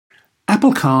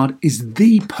Apple Card is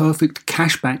the perfect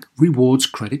cashback rewards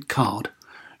credit card.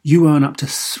 You earn up to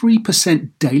 3%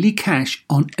 daily cash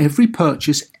on every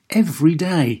purchase every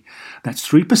day. That's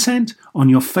 3% on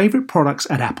your favorite products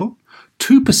at Apple,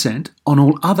 2% on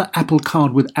all other Apple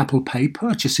Card with Apple Pay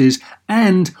purchases,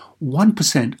 and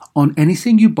 1% on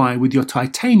anything you buy with your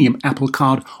titanium Apple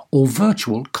Card or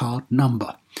virtual card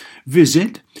number.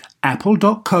 Visit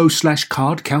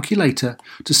apple.co/card calculator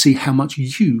to see how much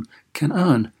you can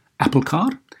earn. Apple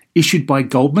Card, issued by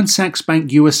Goldman Sachs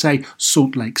Bank USA,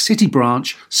 Salt Lake City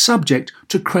branch, subject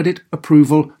to credit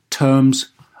approval. Terms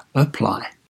apply.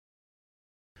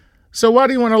 So why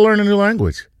do you want to learn a new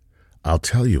language? I'll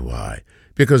tell you why.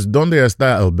 Because ¿Dónde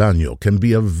está el baño? Can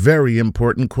be a very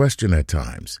important question at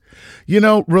times. You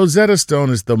know, Rosetta Stone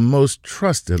is the most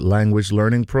trusted language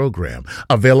learning program,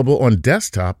 available on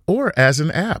desktop or as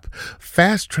an app.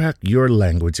 Fast-track your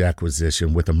language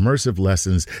acquisition with immersive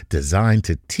lessons designed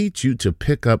to teach you to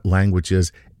pick up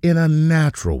languages in a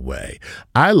natural way.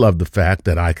 I love the fact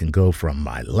that I can go from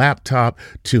my laptop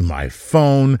to my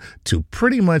phone to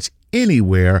pretty much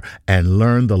anywhere and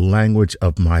learn the language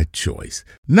of my choice.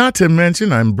 Not to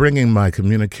mention, I'm bringing my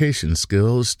communication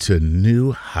skills to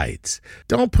new heights.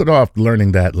 Don't put off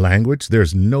learning that language.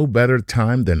 There's no better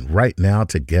time than right now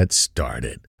to get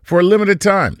started. For a limited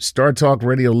time, Star Talk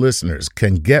Radio listeners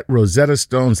can get Rosetta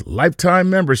Stone's lifetime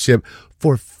membership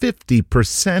for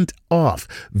 50% off.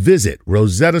 Visit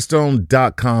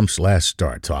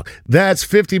rosettastone.com/StarTalk. That's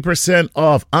 50%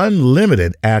 off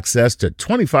unlimited access to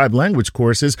 25 language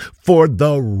courses for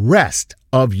the rest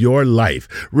of your life.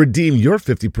 Redeem your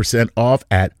 50% off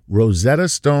at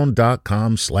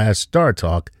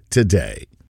rosettastone.com/StarTalk today.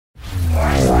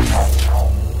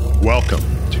 Welcome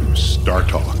to Star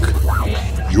Talk,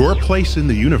 your place in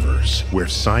the universe where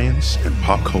science and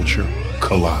pop culture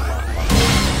collide.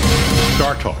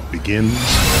 Star Talk begins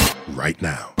right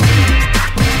now.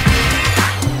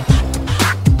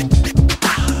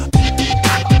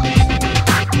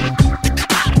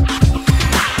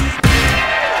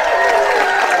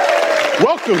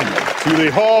 Welcome to the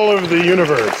Hall of the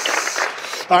Universe.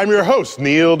 I'm your host,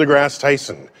 Neil deGrasse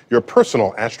Tyson, your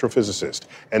personal astrophysicist.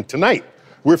 And tonight,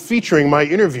 we're featuring my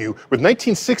interview with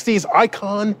 1960s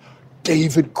icon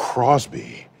David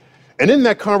Crosby. And in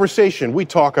that conversation, we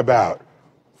talk about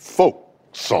folk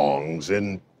songs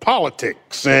and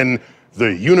politics and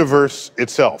the universe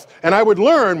itself. And I would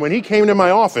learn when he came to my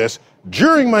office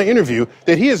during my interview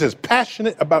that he is as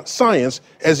passionate about science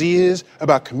as he is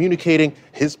about communicating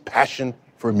his passion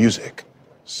for music.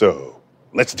 So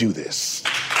let's do this.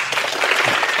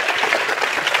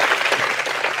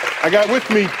 I got with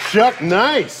me Chuck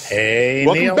Nice. Hey,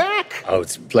 Welcome Neil. back. Oh,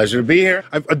 it's a pleasure to be here.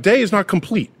 A day is not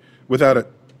complete without a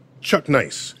Chuck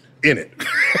Nice in it.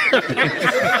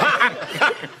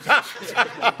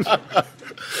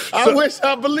 I wish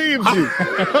I believed you.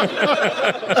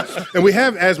 And we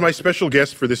have as my special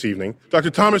guest for this evening, Dr.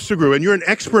 Thomas Sugrue, and you're an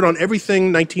expert on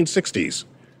everything 1960s.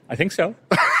 I think so.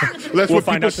 That's what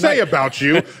people say about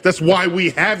you. That's why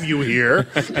we have you here.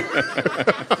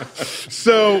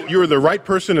 So you're the right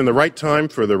person in the right time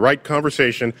for the right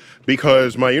conversation,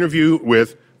 because my interview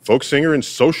with folk singer and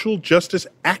social justice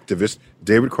activist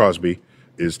David Crosby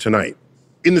is tonight.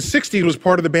 In the 60s, was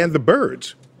part of the band The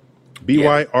Byrds.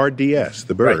 B-Y-R-D-S,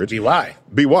 The Byrds. Right, B-Y.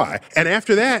 B-Y. And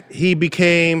after that, he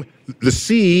became the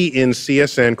C in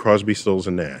CSN, Crosby, Stills,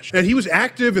 and Nash. And he was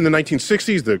active in the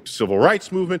 1960s, the civil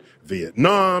rights movement,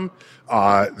 Vietnam,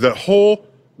 the whole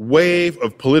wave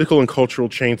of political and cultural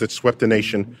change that swept the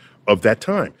nation of that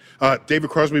time.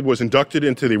 David Crosby was inducted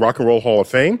into the Rock and Roll Hall of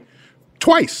Fame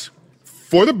twice,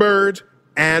 for the Byrds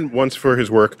and once for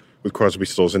his work with Crosby,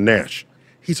 Stills, and Nash.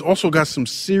 He's also got some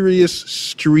serious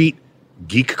street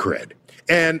geek cred.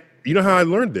 And you know how I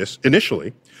learned this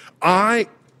initially? I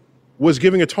was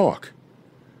giving a talk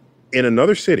in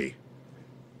another city,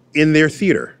 in their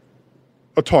theater,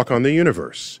 a talk on the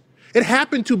universe. It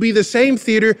happened to be the same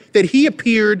theater that he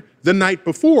appeared the night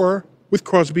before with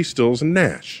Crosby, Stills, and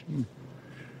Nash.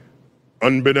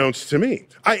 Unbeknownst to me.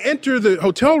 I enter the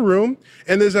hotel room,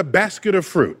 and there's a basket of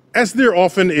fruit, as there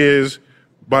often is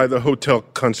by the hotel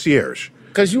concierge.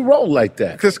 Because you roll like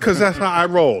that. Because that's how I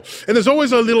roll. And there's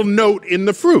always a little note in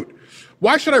the fruit.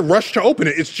 Why should I rush to open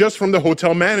it? It's just from the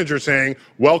hotel manager saying,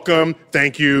 welcome,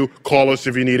 thank you, call us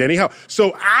if you need any help.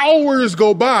 So hours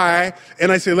go by, and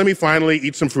I say, let me finally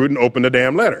eat some fruit and open the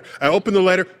damn letter. I open the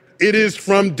letter. It is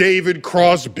from David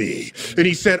Crosby. And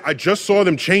he said, I just saw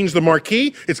them change the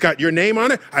marquee. It's got your name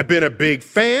on it. I've been a big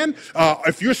fan.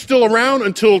 If you're still around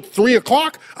until 3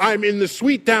 o'clock, I'm in the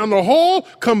suite down the hall.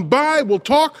 Come by, we'll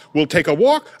talk, we'll take a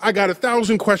walk. I got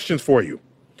 1,000 questions for you.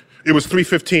 It was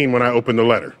 3:15 when I opened the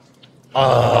letter.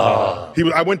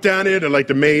 I went down there, and like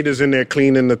the maid is in there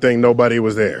cleaning the thing. Nobody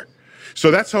was there. So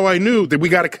that's how I knew that we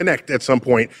got to connect at some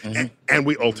point, and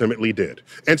we ultimately did.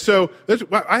 And so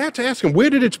I had to ask him, where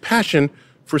did his passion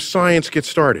for science get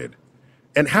started?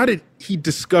 And how did he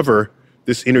discover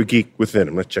this inner geek within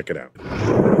him? Let's check it out.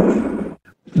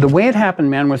 The way it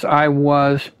happened, man, was I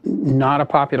was not a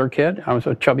popular kid. I was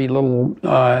a chubby little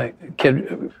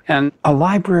kid. And a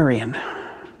librarian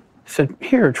said,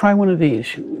 here, try one of these.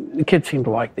 The kids seemed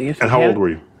to like these. And how old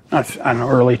were you? I don't know,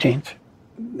 early teens.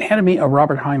 They handed me a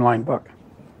Robert Heinlein book.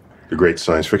 The great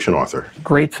science fiction author.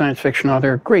 Great science fiction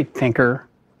author, great thinker.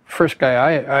 First guy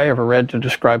I ever read to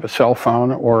describe a cell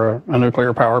phone or a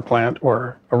nuclear power plant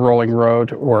or a rolling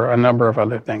road or a number of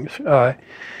other things.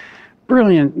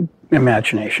 Brilliant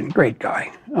imagination, great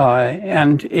guy.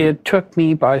 And it took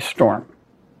me by storm,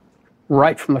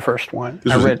 right from the first one.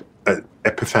 This was an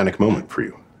epiphanic moment for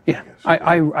you. Yeah,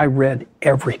 I read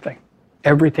everything.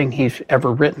 Everything he's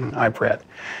ever written, I've read.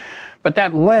 But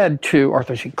that led to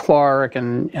Arthur C. Clarke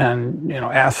and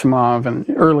Asimov and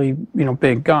early,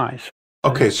 big guys.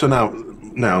 Okay, so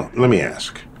now let me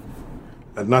ask,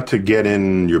 not to get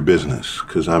in your business,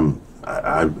 because I'm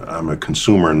a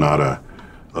consumer, not a.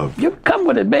 You come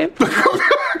with it, babe.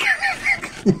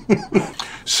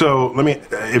 So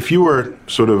if you were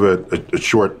sort of a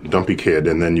short, dumpy kid,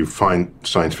 and then you find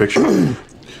science fiction.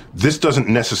 This doesn't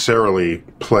necessarily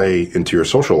play into your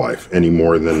social life any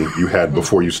more than you had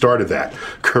before you started that,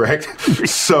 correct?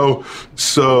 So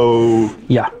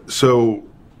yeah. So,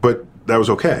 but that was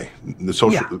okay. The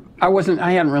social. Yeah.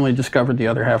 I hadn't really discovered the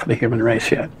other half of the human race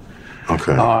yet.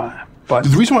 Okay. But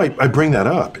the reason why I bring that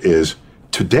up is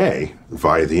today,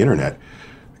 via the internet,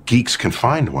 geeks can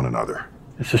find one another.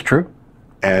 This is true.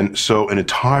 And so an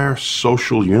entire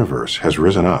social universe has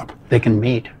risen up. They can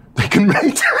meet. They can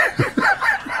meet.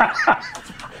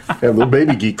 Have little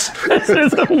baby geeks. This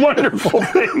is a wonderful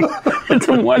thing.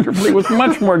 It was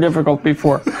much more difficult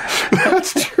before.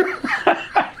 That's true.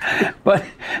 But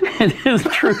it is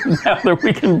true now that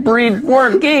we can breed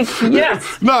more geeks.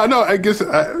 Yes. No, I guess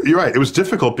you're right. It was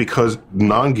difficult because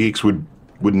non-geeks would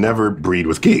never breed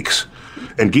with geeks.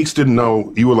 And geeks didn't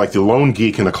know you were like the lone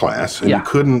geek in a class, and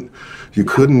you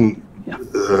couldn't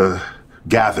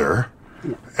gather.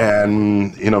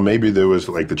 And, maybe there was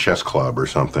like the chess club or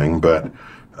something, but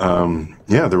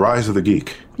the rise of the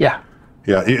geek. Yeah.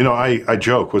 Yeah, I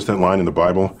joke, what's that line in the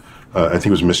Bible? I think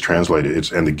it was mistranslated.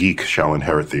 It's, and the geek shall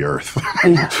inherit the earth.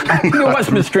 I think it was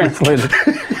mistranslated.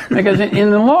 Because in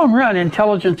the long run,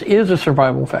 intelligence is a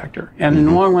survival factor. And in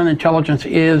the long run, intelligence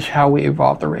is how we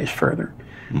evolve the race further.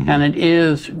 And it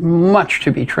is much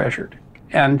to be treasured.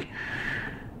 And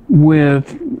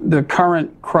with the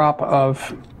current crop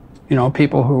of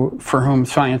people for whom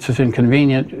science is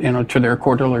inconvenient, to their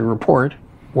quarterly report,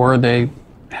 or they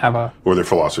have or their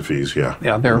philosophies, yeah.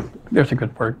 Yeah, there's a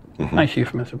good word. Nice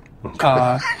euphemism.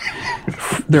 Okay.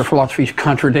 Their philosophies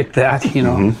contradict that,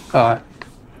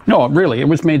 No, really, it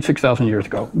was made 6,000 years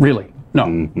ago. Really.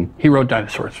 No, he wrote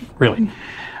dinosaurs, really.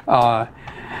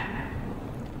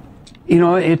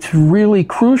 It's really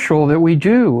crucial that we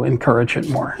do encourage it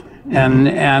more.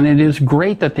 And it is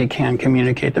great that they can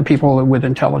communicate, that people with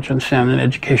intelligence and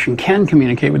education can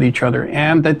communicate with each other,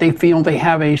 and that they feel they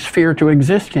have a sphere to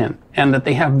exist in, and that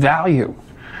they have value,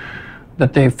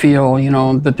 that they feel,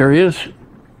 that there is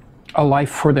a life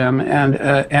for them,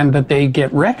 and that they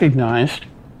get recognized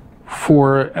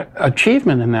for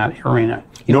achievement in that arena.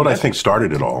 You know what I think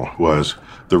started it all was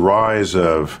the rise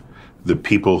of the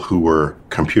people who were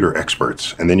computer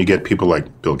experts, and then you get people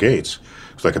like Bill Gates,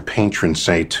 who's like a patron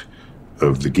saint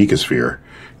of the geekosphere.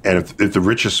 And if the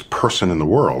richest person in the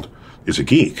world is a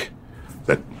geek,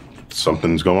 that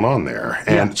something's going on there.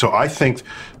 And so I think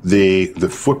the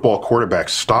football quarterback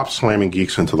stopped slamming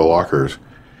geeks into the lockers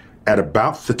at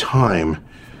about the time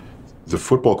the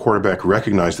football quarterback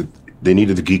recognized that they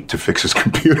needed the geek to fix his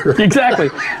computer. Exactly.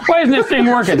 Why isn't this thing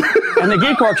working? And the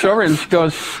geek walks over and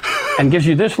goes and gives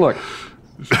you this look.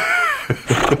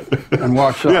 And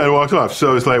walks off. Yeah, it walks off.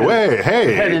 So it's like, wait,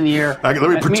 hey. Head in the air. Let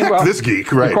me protect this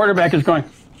geek, right? The quarterback is going,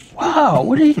 wow,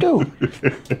 what did he do?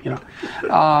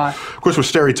 Of course, we're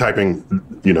stereotyping,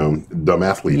 dumb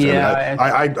athletes. Yeah.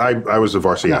 I was a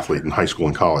varsity athlete in high school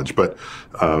and college, but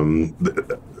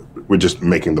we're just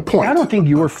making the point. I don't think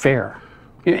you were fair.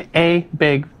 A,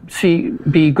 big, C,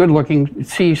 B, good looking,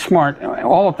 C, smart,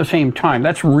 all at the same time.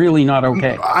 That's really not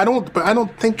okay.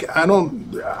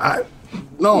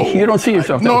 No. You don't see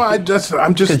yourself. No, I'm just.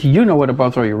 Because you know what a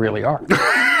buzzsaw you really are.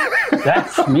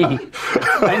 That's me.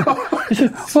 He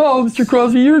said, "Oh, Mr.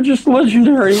 Crosby, you're just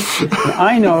legendary." And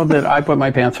I know that I put my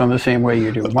pants on the same way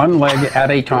you do, one leg at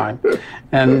a time.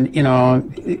 And, you know,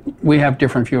 we have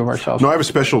different view of ourselves. No, I have a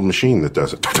special machine that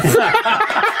does it.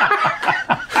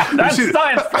 That's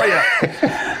science for you.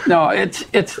 No,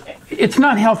 it's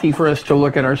not healthy for us to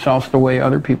look at ourselves the way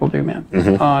other people do, man.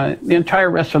 The entire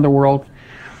rest of the world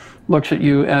looks at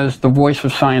you as the voice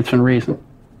of science and reason.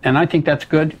 And I think that's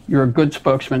good. You're a good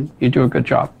spokesman. You do a good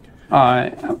job.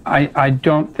 I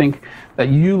don't think that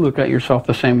you look at yourself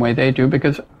the same way they do,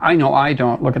 because I know I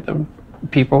don't look at the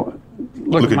people,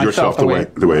 look at myself the way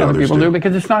other people do,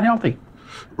 because it's not healthy.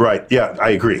 Right. Yeah,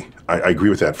 I agree. I agree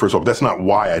with that. First of all, that's not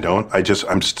why I don't. I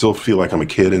still feel like I'm a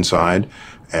kid inside,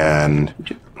 and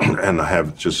I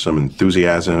have just some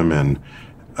enthusiasm and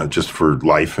just for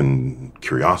life and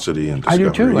curiosity and discovery.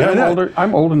 I do too. Yeah,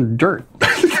 I'm old and dirt.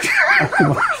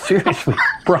 Seriously,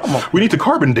 problem. We need to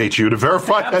carbon date you to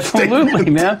verify that statement.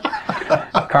 Absolutely, man.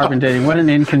 Carbon dating, what an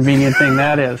inconvenient thing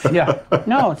that is. Yeah.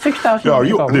 No, 6,000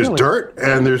 years ago. There's really. dirt,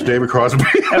 and there's David Crosby.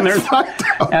 And there's,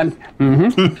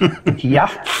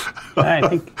 yeah. I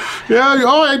think. Yeah,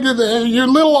 you're a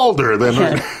little older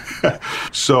than.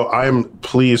 So I'm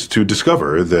pleased to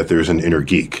discover that there's an inner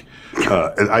geek.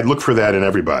 And I look for that in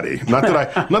everybody. Not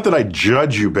that I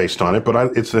judge you based on it, but I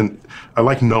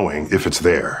like knowing if it's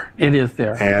there. It is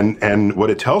there. And what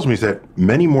it tells me is that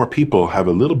many more people have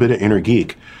a little bit of inner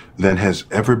geek than has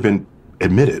ever been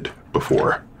admitted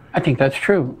before. I think that's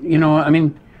true. You know, I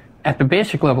mean, at the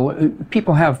basic level,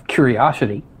 people have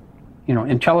curiosity. You know,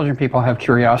 intelligent people have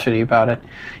curiosity about it.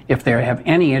 If they have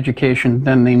any education,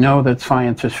 then they know that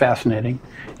science is fascinating.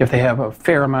 If they have a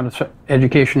fair amount of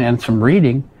education and some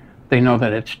reading, they know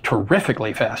that it's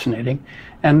terrifically fascinating.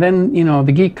 And then, you know,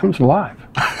 the geek comes alive.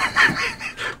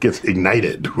 Gets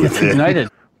ignited.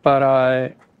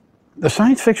 But the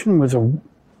science fiction was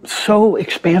so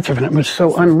expansive, and it was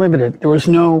so unlimited. There was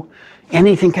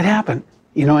anything could happen,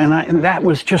 you know, and that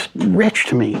was just rich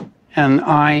to me. And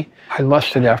I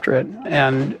lusted after it.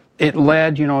 And it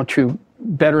led, you know, to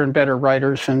better and better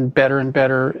writers and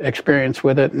better experience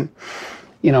with it. And,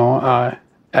 you know,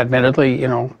 admittedly, you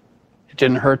know, it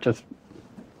didn't hurt to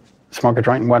smoke a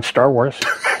joint and watch Star Wars.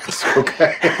 It's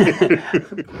okay.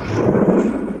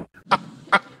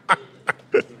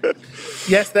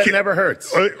 Yes, that never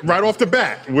hurts. Right off the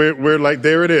bat, we're like,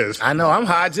 there it is. I know, I'm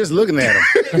high just looking at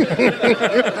him.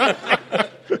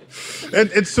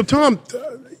 and so, Tom,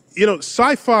 you know,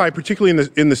 sci-fi, particularly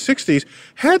in the 60s,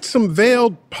 had some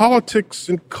veiled politics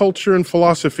and culture and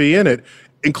philosophy in it,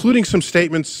 including some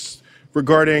statements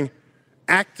regarding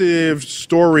active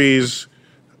stories,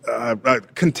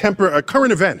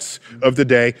 current events of the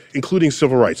day, including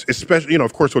civil rights. Especially, you know,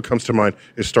 of course, what comes to mind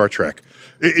is Star Trek.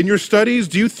 In your studies,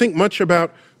 do you think much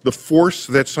about the force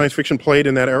that science fiction played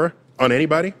in that era on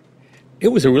anybody? It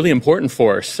was a really important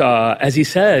force. As he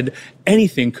said,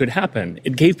 anything could happen.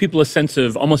 It gave people a sense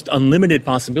of almost unlimited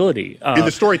possibility. In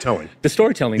the storytelling. The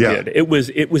storytelling did. It was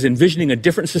envisioning a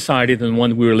different society than the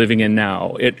one we were living in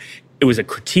now. It was a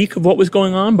critique of what was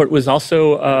going on, but it was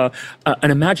also an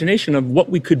imagination of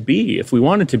what we could be if we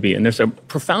wanted to be. And there's a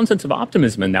profound sense of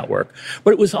optimism in that work.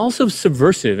 But it was also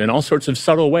subversive in all sorts of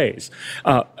subtle ways.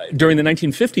 During the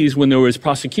 1950s, when there was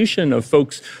prosecution of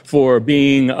folks for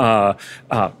being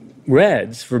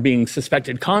Reds, for being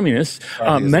suspected communists,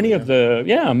 many of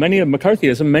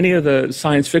McCarthyism, many of the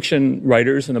science fiction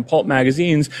writers and the pulp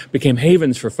magazines became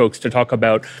havens for folks to talk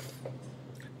about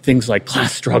things like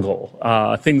class struggle,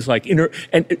 things like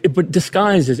but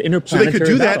disguised as interplanetary So they could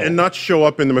do that battle. and not show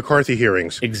up in the McCarthy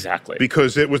hearings. Exactly.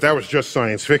 Because that was just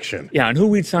science fiction. Yeah, and who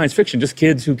reads science fiction? Just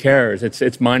kids. Who cares?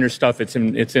 It's minor stuff. It's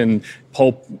in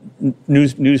pulp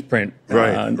newsprint.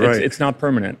 Right. It's not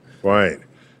permanent. Right.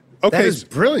 Okay. That is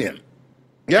brilliant.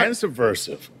 Yeah. And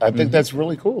subversive. I think that's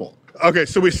really cool. Okay,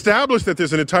 so we established that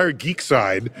there's an entire geek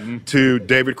side to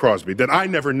David Crosby that I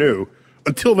never knew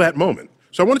until that moment.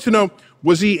 So I wanted to know,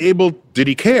 did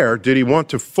he care? Did he want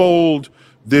to fold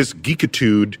this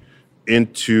geekitude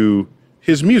into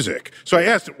his music? So I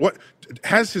asked, what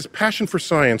has his passion for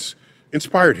science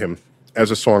inspired him as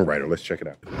a songwriter? Let's check it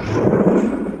out.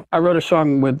 I wrote a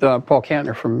song with Paul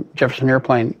Kantner from Jefferson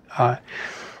Airplane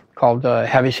called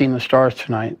Have You Seen the Stars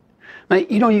Tonight? Now,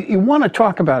 you know, you want to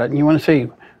talk about it and you want to say,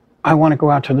 I want to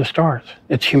go out to the stars.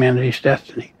 It's humanity's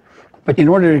destiny. But in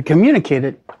order to communicate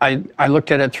it, I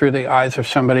looked at it through the eyes of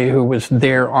somebody who was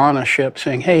there on a ship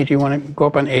saying, hey, do you want to go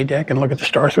up on A deck and look at the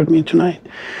stars with me tonight?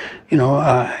 You know,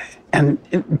 and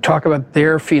talk about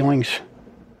their feelings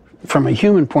from a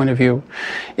human point of view.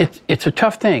 It's a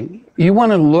tough thing. You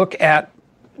want to look at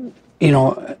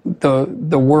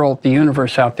the world, the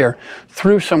universe out there,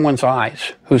 through someone's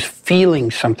eyes who's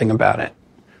feeling something about it,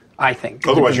 I think.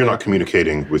 Otherwise, you're not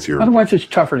communicating with your... Otherwise, it's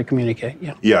tougher to communicate,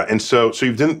 yeah. Yeah, and so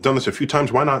you've done this a few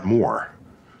times. Why not more?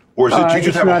 Or is it you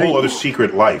just have a whole other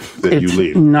secret life that you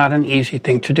lead? It's not an easy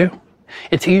thing to do.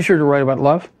 It's easier to write about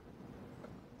love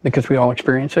because we all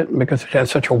experience it, and because it has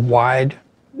such a wide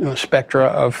spectra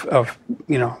of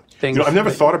things. I've never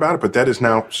thought about it, but that is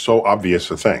now so obvious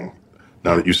a thing,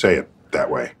 now that you say it that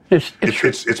way.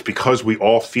 It's because we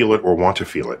all feel it or want to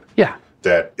feel it. Yeah.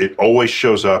 That it always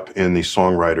shows up in the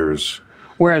songwriters'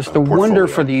 Whereas the portfolio. wonder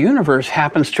for the universe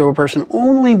happens to a person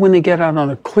only when they get out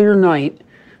on a clear night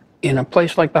in a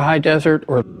place like the high desert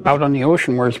or out on the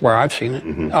ocean, where I've seen it.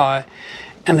 Mm-hmm.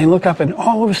 And they look up and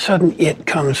all of a sudden it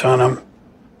comes on them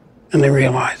and they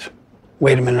realize,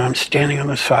 wait a minute, I'm standing on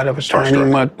the side of a tiny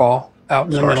mud ball out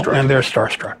in the middle, and they're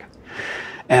starstruck.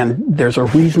 And there's a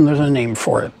reason, there's a name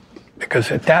for it,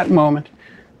 because at that moment,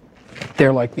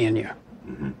 they're like me and you.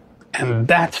 Mm-hmm. And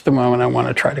that's the moment I want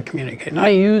to try to communicate. And I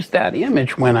use that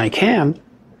image when I can,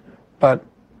 but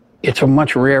it's a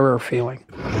much rarer feeling.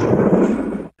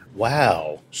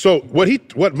 Wow. So what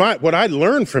I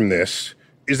learned from this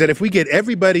is that if we get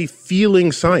everybody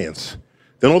feeling science,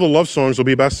 then all the love songs will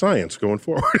be about science going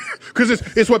forward. Because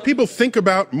it's what people think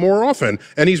about more often.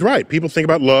 And he's right. People think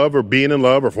about love or being in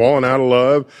love or falling out of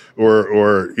love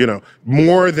or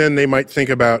more than they might think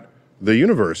about the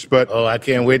universe. But I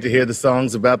can't wait to hear the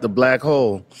songs about the black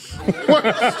hole.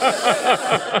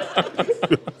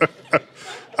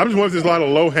 I just wonder if there's a lot of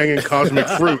low-hanging cosmic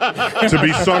fruit to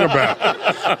be sung about.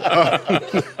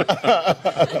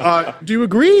 Do you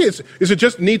agree? Is it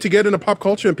just need to get into pop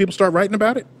culture and people start writing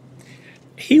about it?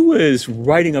 He was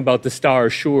writing about the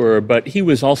stars, sure, but he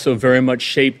was also very much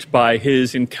shaped by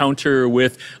his encounter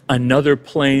with another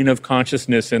plane of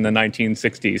consciousness in the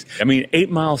 1960s. I mean,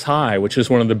 8 Miles High, which is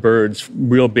one of the Byrds'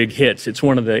 real big hits. It's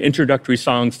one of the introductory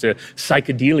songs to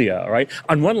psychedelia, right?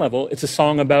 On one level, it's a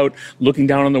song about looking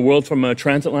down on the world from a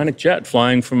transatlantic jet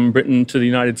flying from Britain to the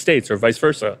United States or vice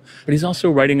versa. But he's also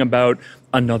writing about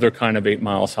another kind of 8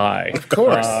 Miles High. Of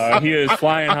course. He is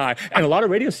flying high. And a lot of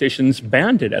radio stations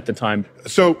banned it at the time.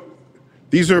 So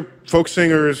these are folk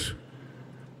singers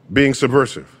being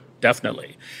subversive.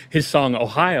 Definitely. His song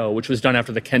Ohio, which was done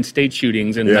after the Kent State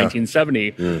shootings in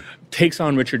 1970, takes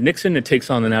on Richard Nixon. It takes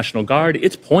on the National Guard.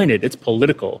 It's pointed. It's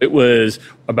political. It was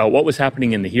about what was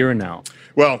happening in the here and now.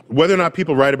 Well, whether or not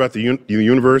people write about the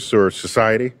universe or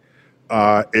society,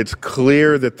 it's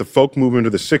clear that the folk movement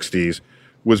of the 60s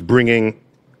was bringing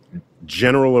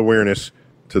general awareness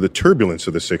to the turbulence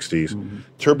of the 60s,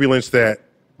 turbulence that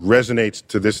resonates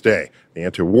to this day. The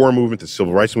anti-war movement, the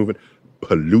civil rights movement,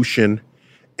 pollution.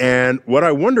 And what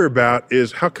I wonder about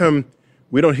is how come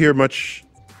we don't hear much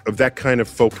of that kind of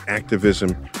folk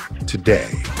activism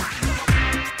today?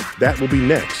 That will be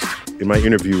next in my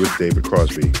interview with David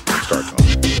Crosby on Star Talk.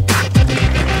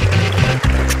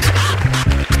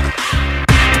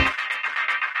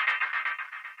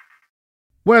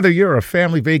 Whether you're a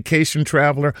family vacation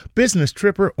traveler, business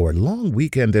tripper, or long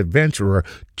weekend adventurer,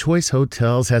 Choice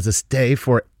Hotels has a stay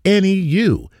for any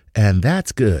you. And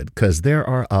that's good, because there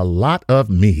are a lot of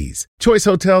me's. Choice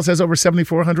Hotels has over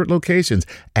 7,400 locations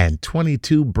and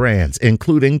 22 brands,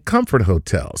 including Comfort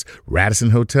Hotels, Radisson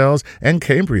Hotels, and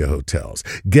Cambria Hotels.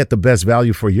 Get the best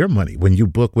value for your money when you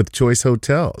book with Choice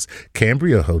Hotels.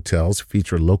 Cambria Hotels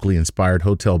feature locally inspired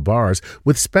hotel bars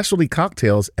with specialty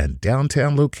cocktails and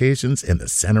downtown locations in the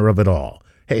center of it all.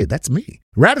 Hey, that's me.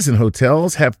 Radisson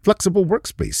Hotels have flexible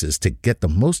workspaces to get the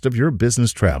most of your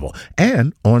business travel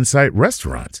and on-site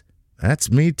restaurants. That's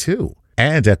me too.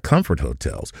 And at Comfort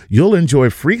Hotels, you'll enjoy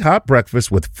free hot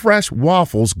breakfast with fresh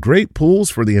waffles, great pools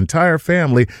for the entire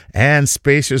family, and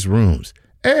spacious rooms.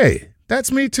 Hey, that's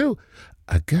me too.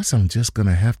 I guess I'm just going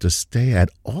to have to stay at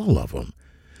all of them.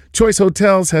 Choice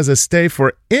Hotels has a stay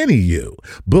for any you.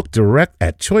 Book direct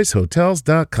at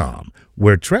choicehotels.com,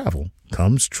 where travel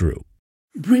comes true.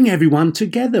 Bring everyone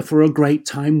together for a great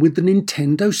time with the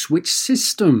Nintendo Switch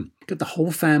system. Get the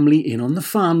whole family in on the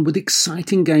fun with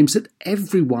exciting games that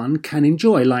everyone can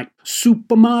enjoy, like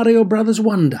Super Mario Bros.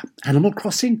 Wonder, Animal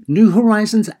Crossing, New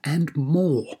Horizons, and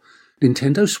more.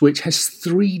 Nintendo Switch has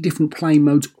 3 different play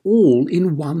modes all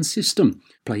in one system.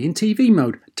 Play in TV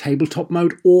mode, tabletop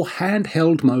mode, or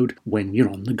handheld mode when you're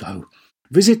on the go.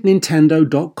 Visit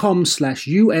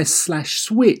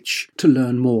nintendo.com/US/Switch to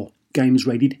learn more. Games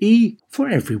rated E for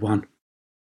everyone.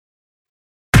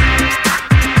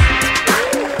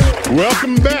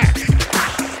 Welcome back.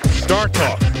 Star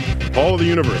Talk, Hall of the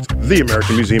Universe, the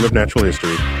American Museum of Natural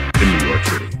History in New York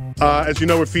City. As you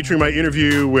know, we're featuring my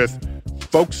interview with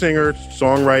folk singer,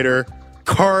 songwriter,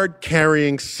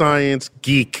 card-carrying science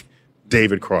geek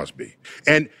David Crosby.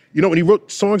 And, you know, when he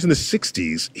wrote songs in the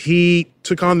 60s, he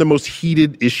took on the most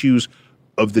heated issues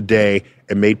of the day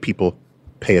and made people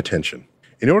pay attention.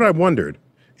 You know what I wondered?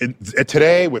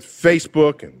 Today, with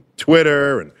Facebook and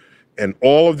Twitter and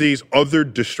all of these other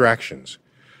distractions,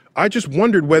 I just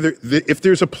wondered if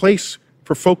there's a place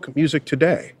for folk music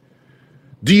today.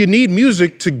 Do you need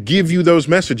music to give you those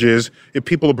messages if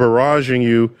people are barraging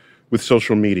you with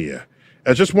social media?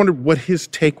 I just wondered what his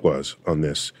take was on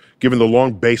this, given the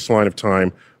long baseline of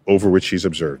time over which he's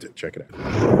observed it. Check it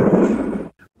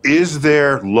out. Is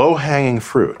there low-hanging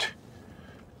fruit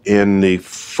in the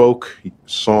folk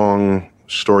song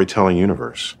storytelling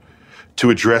universe to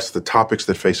address the topics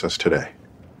that face us today?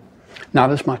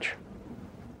 Not as much.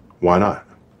 Why not?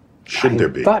 Shouldn't there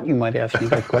be? I thought you might ask me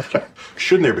that question.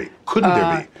 Shouldn't there be? Couldn't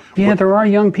there be? Yeah, there are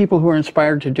young people who are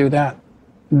inspired to do that.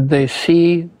 They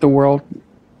see the world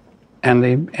and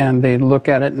they look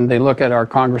at it, and they look at our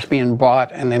Congress being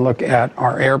bought, and they look at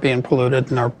our air being polluted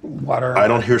and our water. I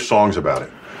don't hear songs about it.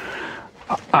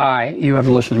 You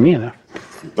haven't listened to me enough.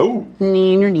 Oh.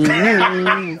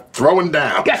 Throwing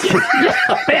down. Gotcha.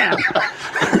 Yeah, bam.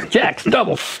 Jacks,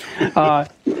 doubles. I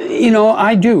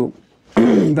do,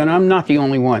 but I'm not the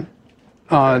only one.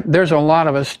 There's a lot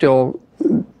of us still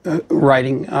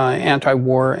writing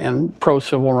anti-war and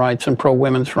pro-civil rights and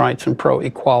pro-women's rights and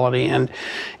pro-equality and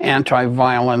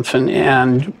anti-violence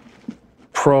and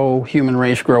pro-human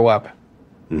race grow up.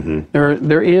 Mm-hmm.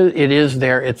 It is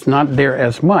there. It's not there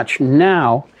as much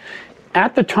now.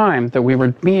 At the time that we were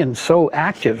being so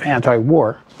active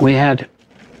anti-war, we had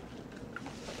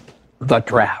the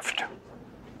draft.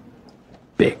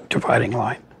 Big dividing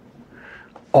line.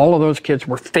 All of those kids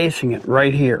were facing it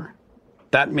right here.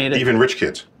 That made it... Even rich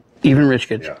kids. Even rich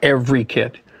kids. Yeah. Every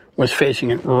kid was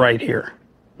facing it right here.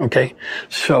 Okay?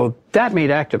 So that made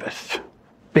activists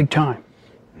big time.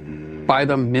 By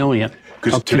the million.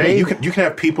 Because today you can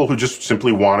have people who just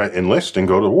simply want to enlist and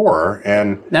go to war,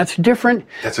 and that's different.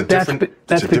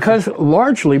 That's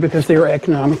largely because they are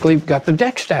economically got the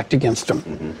deck stacked against them.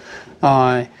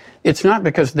 Mm-hmm. It's not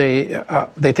because they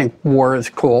think war is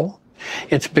cool.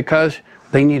 It's because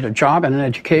they need a job and an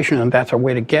education, and that's a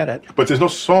way to get it. But there's no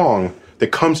song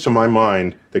that comes to my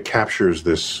mind that captures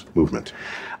this movement.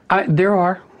 There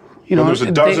are. There's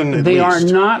a dozen they at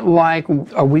least. Are not like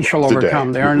We Shall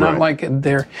Overcome. They are not like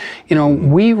they're,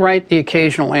 we write the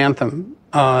occasional anthem,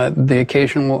 the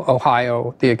occasional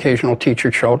Ohio, the occasional Teach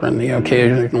Your Children, the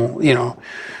occasional,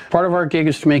 Part of our gig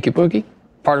is to make you boogie.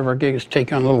 Part of our gig is to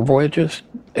take you on little voyages,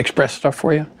 express stuff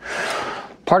for you.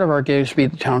 Part of our gig is to be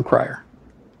the town crier.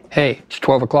 Hey, it's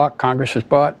 12 o'clock, Congress is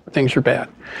bought, things are bad.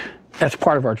 That's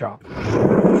part of our job.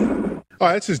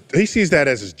 He sees that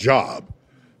as his job.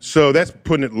 So that's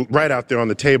putting it right out there on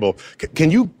the table.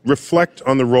 Can you reflect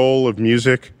on the role of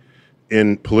music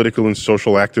in political and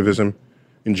social activism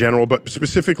in general, but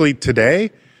specifically today,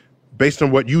 based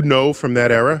on what you know from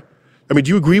that era? I mean, do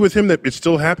you agree with him that it's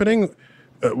still happening?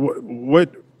 What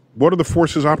are the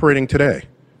forces operating today?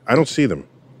 I don't see them.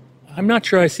 I'm not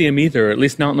sure I see him either, at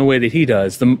least not in the way that he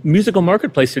does. The musical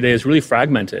marketplace today is really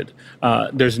fragmented.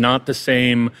 There's not the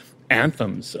same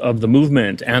anthems of the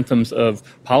movement, anthems of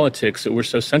politics that were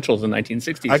so central to the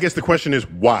 1960s. I guess the question is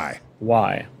why?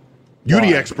 Why? You're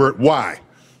the expert. Why?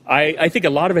 I think a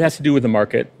lot of it has to do with the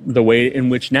market, the way in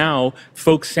which now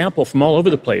folks sample from all over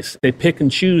the place. They pick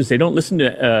and choose. They don't listen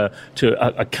to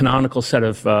a canonical set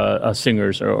of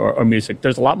singers or music.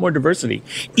 There's a lot more diversity,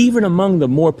 even among the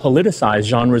more politicized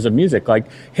genres of music, like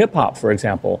hip-hop, for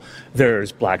example.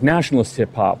 There's black nationalist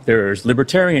hip-hop. There's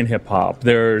libertarian hip-hop.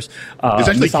 There's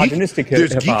misogynistic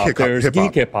hip-hop. There's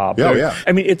geek hip-hop. Yeah.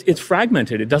 I mean, it's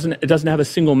fragmented. It doesn't have a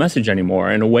single message anymore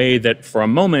in a way that for a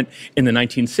moment in the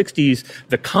 1960s,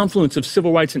 the confluence of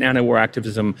civil rights and anti-war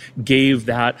activism gave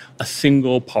that a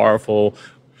single powerful,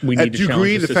 we need to challenge the system. Do you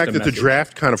agree the fact that the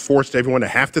draft kind of forced everyone to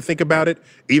have to think about it,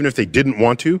 even if they didn't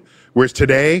want to? Whereas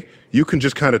today, you can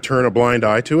just kind of turn a blind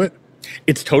eye to it?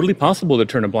 It's totally possible to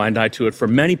turn a blind eye to it for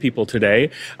many people today.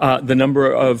 The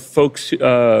number of folks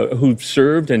who've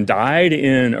served and died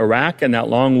in Iraq and that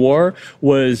long war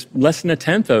was less than a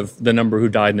tenth of the number who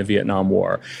died in the Vietnam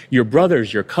War. Your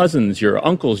brothers, your cousins, your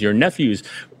uncles, your nephews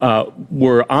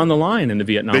were on the line in the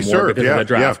Vietnam War because of the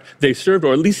draft. Yeah. They served,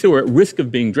 or at least they were at risk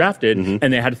of being drafted,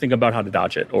 and they had to think about how to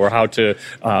dodge it or how to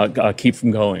keep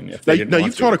from going. If they didn't now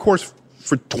you've taught a course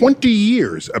for 20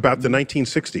 years about the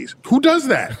 1960s. Who does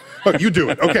that? Oh, you do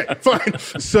it. Okay, fine.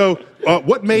 So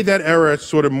what made that era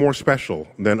sort of more special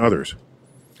than others?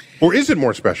 Or is it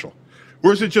more special?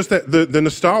 Or is it just that the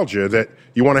nostalgia that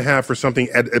you want to have for something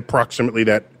at approximately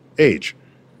that age?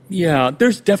 Yeah,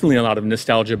 there's definitely a lot of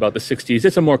nostalgia about the 60s.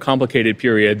 It's a more complicated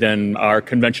period than our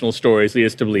conventional stories lead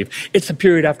us to believe. It's a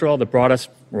period, after all, that brought us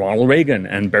Ronald Reagan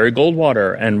and Barry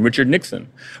Goldwater and Richard Nixon.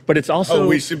 But it's also... Oh,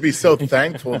 we should be so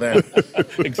thankful then.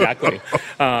 Exactly.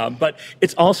 But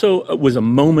it's also was a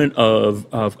moment of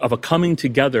a coming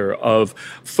together of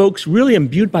folks really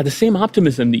imbued by the same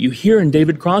optimism that you hear in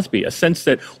David Crosby, a sense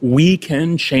that we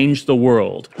can change the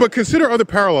world. But consider other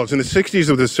parallels. In the 60s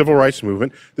of the civil rights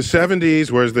movement, the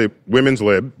 70s was the women's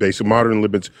lib, basic modern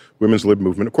women's lib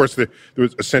movement. Of course, there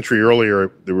was a century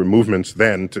earlier, there were movements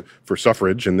then for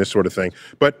suffrage and this sort of thing.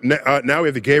 But now we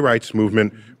have the gay rights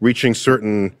movement reaching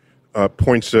certain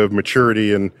points of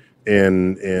maturity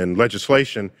in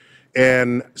legislation.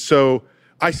 And so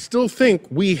I still think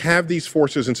we have these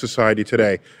forces in society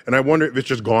today, and I wonder if it's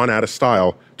just gone out of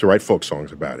style to write folk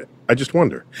songs about it. I just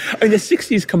wonder. I mean, the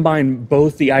 60s combined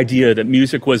both the idea that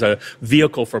music was a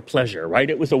vehicle for pleasure, right?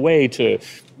 It was a way to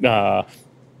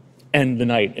end the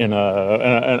night in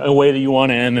a way that you want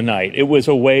to end the night. It was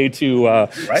a way to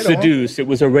seduce. It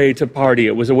was a way to party.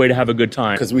 It was a way to have a good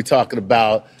time. Because we're talking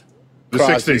about The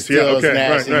Crosby, 60s, Stills,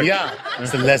 Nash, right. and Young.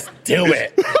 So let's do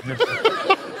it.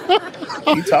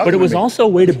 But it was also a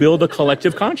way to build a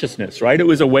collective consciousness, right? It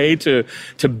was a way to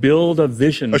build a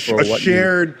vision for a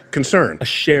shared concern. A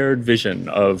shared vision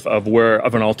of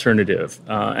an alternative.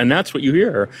 And that's what you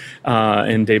hear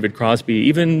in David Crosby,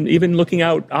 even looking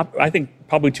out, I think,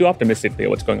 probably too optimistically at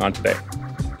what's going on today.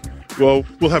 Well,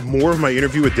 we'll have more of my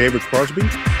interview with David Crosby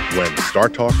when Star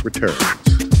Talk returns.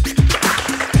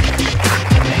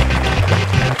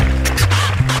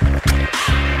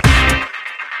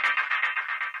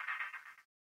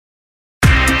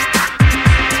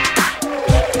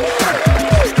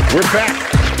 We're back.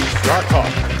 Star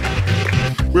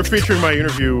Talk. We're featuring my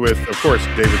interview with, of course,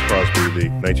 David Crosby, the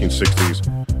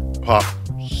 1960s pop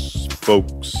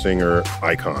folk singer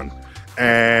icon.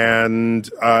 And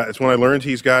it's when I learned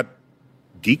he's got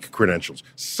geek credentials,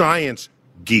 science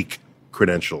geek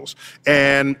credentials.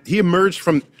 And he emerged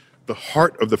from the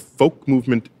heart of the folk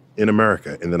movement in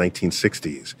America in the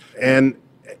 1960s. And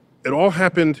it all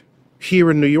happened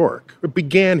here in New York. It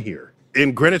began here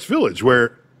in Greenwich Village,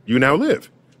 where you now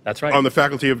live. That's right. On the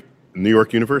faculty of New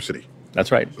York University.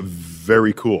 That's right.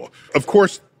 Very cool. Of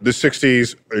course, the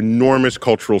 60s, enormous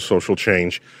cultural, social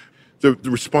change. The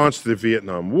response to the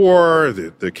Vietnam War,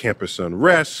 the campus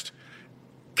unrest,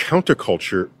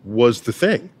 counterculture was the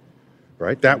thing,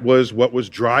 right? That was what was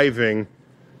driving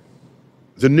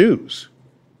the news.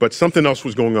 But something else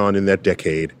was going on in that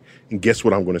decade, and guess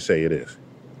what I'm going to say it is?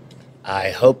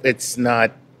 I hope it's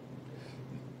not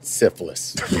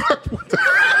syphilis.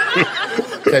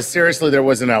 Because seriously, there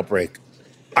was an outbreak.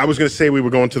 I was going to say we were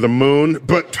going to the moon,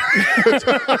 but...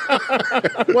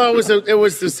 Well, it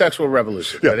was the sexual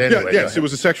revolution. But anyway, yes, it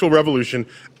was a sexual revolution.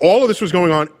 All of this was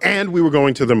going on, and we were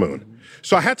going to the moon.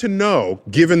 So I had to know,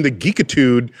 given the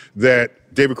geekitude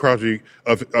that David Crosby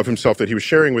of himself that he was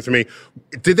sharing with me,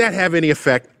 did that have any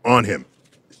effect on him?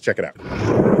 Check it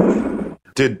out.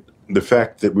 Did the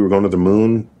fact that we were going to the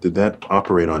moon, did that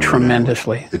operate on you?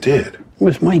 Tremendously. It did. It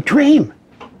was my dream.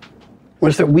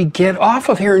 Was that we get off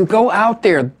of here and go out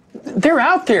there. They're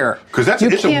out there. Because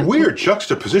it's a weird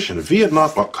juxtaposition. A Vietnam,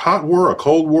 a hot war, a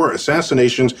Cold War,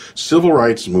 assassinations, civil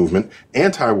rights movement,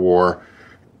 anti-war,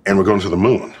 and we're going to the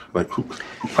moon. Like, who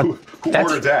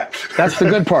ordered that? That's the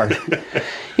good part.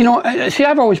 You know, see,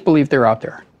 I've always believed they're out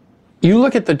there. You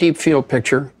look at the deep field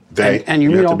picture. And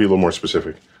you have to be a little more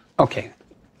specific. Okay.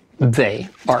 They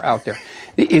are out there.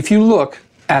 If you look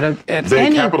at they,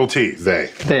 any... capital T, they.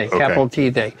 They, okay. capital T,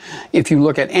 they. If you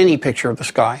look at any picture of the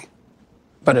sky,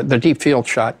 but the deep field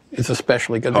shot is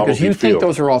especially good because you think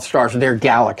those are all stars. They're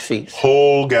galaxies.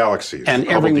 Whole galaxies. And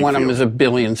every one of them is a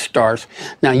billion stars.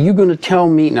 Now, you're going to tell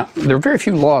me... Now, there are very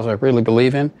few laws I really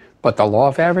believe in, but the law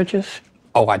of averages...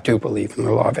 Oh, I do believe in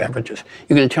the law of averages.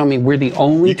 You're going to tell me we're the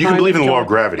only You can believe in the law of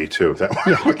gravity, too.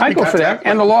 I go for that.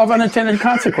 And the law of unintended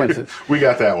consequences. We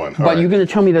got that one. But you're going to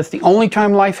tell me that's the only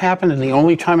time life happened and the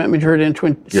only time it matured into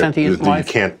a sentient life?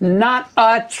 You can't. Not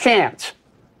a chance.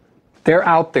 They're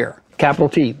out there. Capital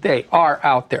T. They are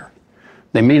out there.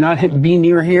 They may not be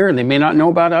near here, and they may not know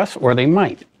about us, or they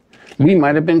might. We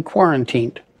might have been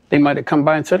quarantined. They might have come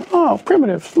by and said, oh,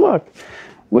 primitives, look.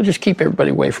 We'll just keep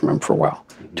everybody away from them for a while.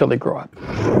 Until they grow up.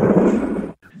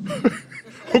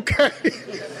 Okay.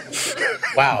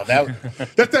 Wow,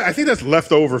 I think that's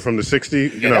left over from the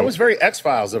 60s. You know. that was very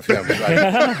X-Files of him.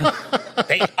 Like,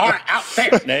 they are out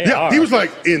there. They are. He was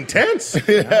like intense.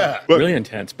 Yeah. Really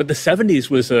intense. But the 70s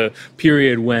was a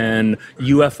period when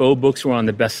UFO books were on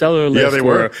the bestseller list. Yeah, they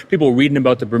were. People were reading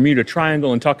about the Bermuda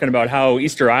Triangle and talking about how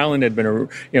Easter Island had been,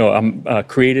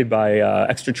 created by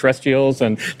extraterrestrials,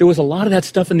 and there was a lot of that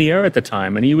stuff in the air at the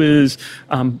time. And he was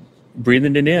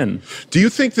breathing it in. Do you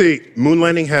think the moon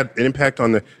landing had an impact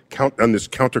on this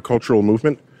countercultural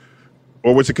movement,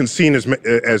 or was it seen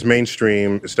as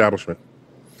mainstream establishment?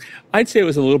 I'd say it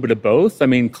was a little bit of both. I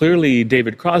mean, clearly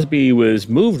David Crosby was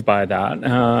moved by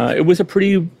that. It was a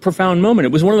pretty profound moment.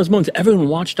 It was one of those moments everyone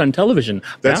watched on television.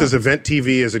 That's as event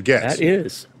TV as it gets.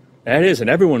 That is, and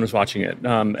everyone was watching it.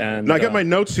 And now I got my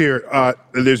notes here.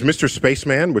 There's Mr.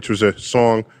 Spaceman, which was a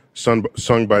song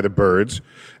sung by the Byrds.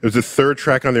 It was the third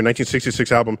track on their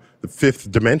 1966 album, The Fifth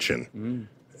Dimension,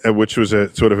 which was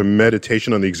a sort of a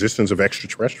meditation on the existence of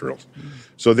extraterrestrials.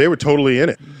 So they were totally in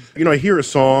it. You know, I hear a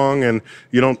song and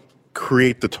you don't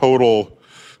create the total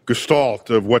gestalt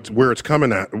of where it's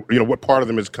coming at, what part of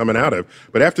them is coming out of.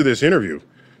 But after this interview,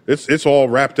 it's all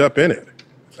wrapped up in it.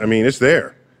 I mean, it's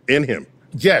there in him.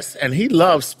 Yes, and he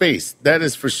loves space. That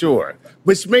is for sure.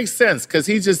 Which makes sense because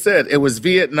he just said it was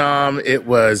Vietnam, it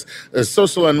was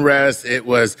social unrest, it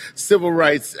was civil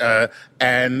rights,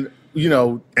 and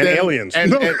aliens.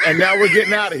 And now we're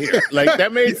getting out of here. Like,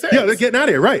 that made sense. Yeah, they're getting out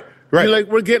of here, right. Right. You're like,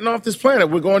 we're getting off this planet.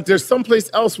 There's someplace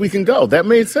else we can go. That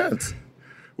made sense.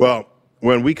 Well,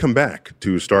 when we come back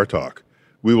to Star Talk,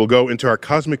 we will go into our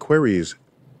Cosmic Queries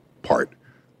part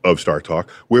of Star Talk,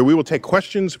 where we will take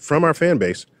questions from our fan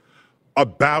base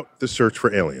about the search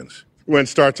for aliens. When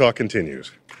Star Talk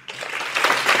continues.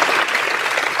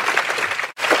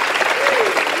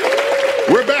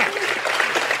 We're back.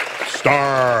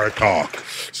 Star Talk.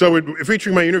 So we're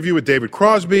featuring my interview with David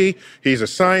Crosby. He's a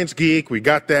science geek. We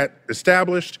got that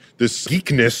established. This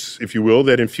geekness, if you will,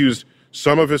 that infused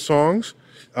some of his songs.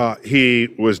 He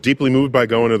was deeply moved by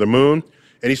going to the moon,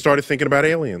 and he started thinking about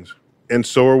aliens. And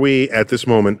so are we at this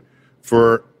moment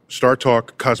for Star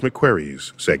Talk Cosmic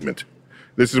Queries segment.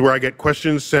 This is where I get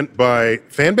questions sent by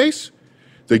fan base.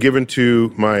 They're given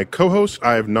to my co-hosts.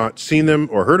 I have not seen them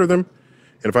or heard of them.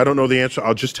 And if I don't know the answer,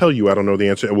 I'll just tell you I don't know the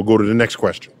answer, and we'll go to the next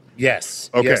question. Yes.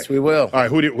 Okay. Yes, we will. All right,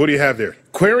 who do you have there?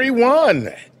 Query 1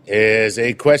 is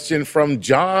a question from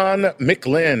John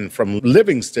McLinn from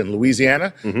Livingston,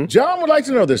 Louisiana. Mm-hmm. John would like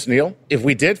to know this, Neil. If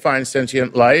we did find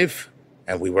sentient life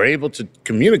and we were able to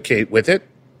communicate with it,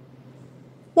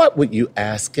 what would you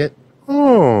ask it?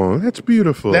 Oh, that's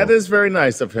beautiful. That is very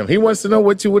nice of him. He wants to know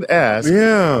what you would ask.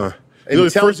 Yeah.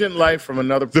 Intelligent life from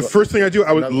another planet. The first thing I do,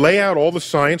 I would lay out all the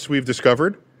science we've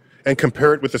discovered and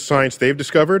compare it with the science they've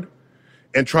discovered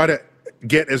and try to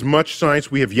get as much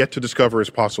science we have yet to discover as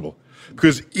possible.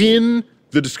 Because in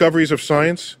the discoveries of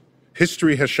science,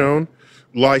 history has shown,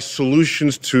 lie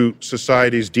solutions to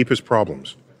society's deepest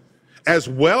problems, as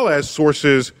well as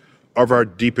sources of our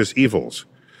deepest evils.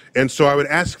 And so I would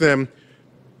ask them,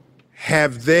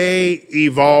 have they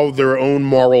evolved their own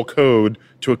moral code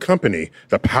to accompany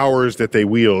the powers that they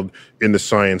wield in the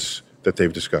science that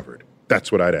they've discovered?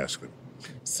 That's what I'd ask them.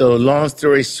 So long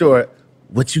story short,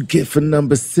 what you get for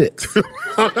number 6?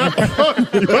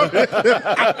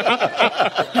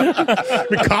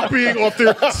 Copying off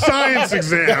their science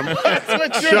exam. That's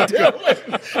what you're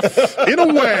doing. In a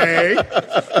way,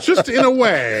 just in a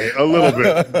way, a little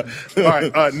bit. All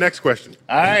right, next question.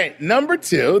 All right, number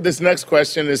 2. This next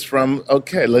question is from,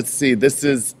 let's see. This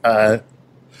is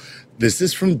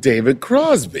from David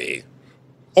Crosby.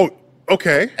 Oh,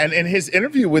 okay. And in his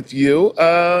interview with you,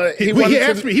 he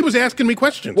asked me. He was asking me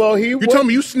questions. Well, you're telling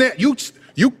me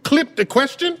you clipped the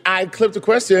question? I clipped the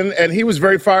question, and he was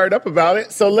very fired up about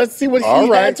it. So let's see what he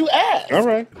had to ask. All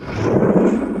right.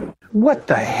 What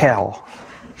the hell?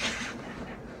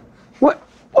 What?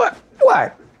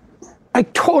 I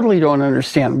totally don't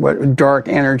understand what dark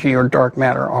energy or dark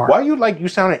matter are. Why you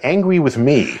sounded angry with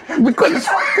me? Because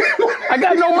I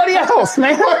got nobody else,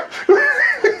 man.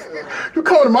 You're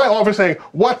coming to my office saying,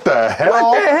 what the hell?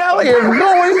 What the hell is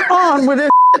going on with this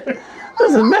shit?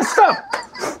 This is messed up.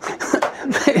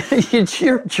 It's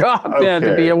your job, man,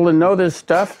 to be able to know this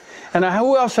stuff. And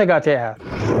who else I got to ask?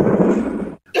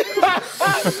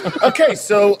 Okay,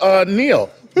 so, Neil,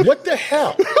 what the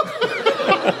hell?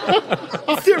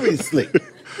 Seriously.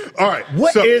 All right.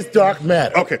 What is dark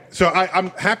matter? Okay, so I'm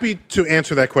happy to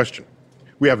answer that question.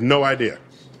 We have no idea.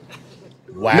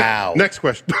 Wow. Next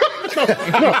question.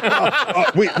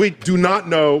 We do not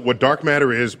know what dark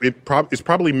matter is. It's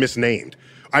probably misnamed.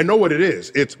 I know what it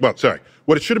is.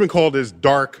 What it should have been called is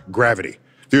dark gravity.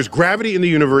 There's gravity in the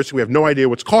universe. We have no idea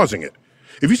what's causing it.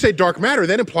 If you say dark matter,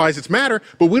 that implies it's matter,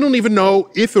 but we don't even know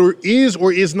if it is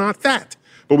or is not that.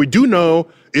 But we do know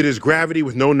it is gravity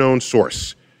with no known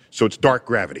source. So it's dark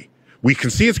gravity. We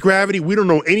can see its gravity. We don't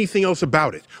know anything else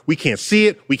about it. We can't see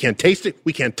it. We can't taste it.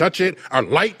 We can't touch it. Our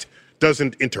light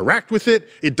doesn't interact with it.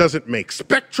 It doesn't make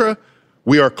spectra.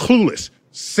 We are clueless.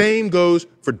 Same goes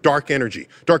for dark energy.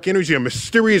 Dark energy, a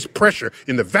mysterious pressure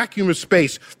in the vacuum of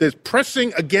space that's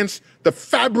pressing against the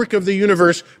fabric of the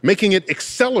universe, making it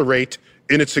accelerate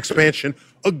in its expansion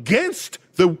against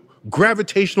the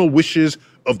gravitational wishes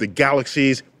of the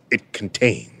galaxies it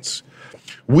contains.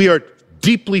 We are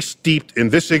deeply steeped in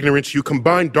this ignorance. You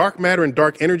combine dark matter and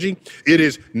dark energy, it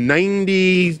is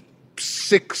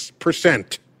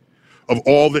 96% of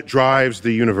all that drives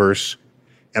the universe.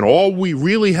 And all we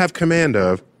really have command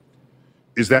of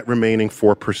is that remaining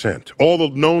 4%. All the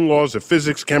known laws of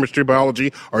physics, chemistry,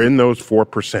 biology are in those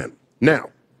 4%. Now,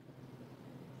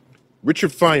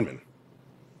 Richard Feynman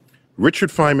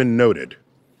noted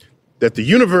that the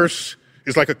universe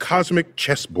is like a cosmic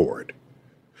chessboard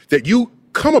that you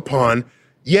come upon,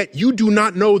 yet you do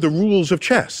not know the rules of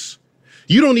chess.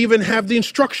 You don't even have the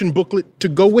instruction booklet to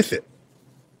go with it.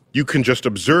 You can just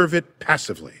observe it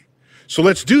passively. So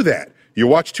let's do that. You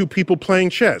watch two people playing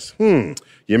chess.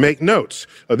 You make notes.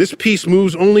 This piece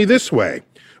moves only this way.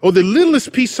 Oh, the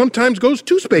littlest piece sometimes goes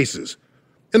 2 spaces,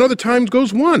 and other times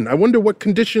goes 1. I wonder what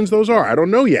conditions those are. I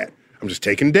don't know yet. I'm just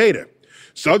taking data.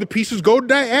 So other pieces go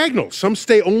diagonal. Some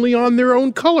stay only on their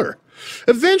own color.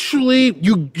 Eventually,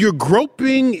 you're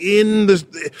groping in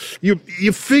the.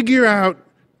 You figure out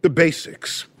the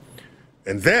basics,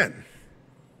 and then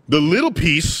the little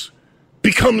piece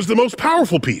becomes the most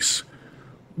powerful piece.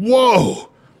 Whoa!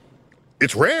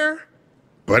 It's rare,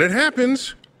 but it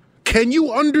happens. Can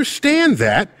you understand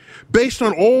that based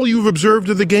on all you've observed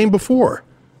of the game before?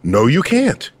 No, you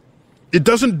can't. It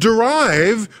doesn't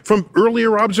derive from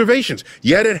earlier observations,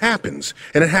 yet it happens.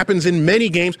 And it happens in many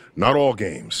games, not all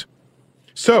games.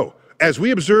 So, as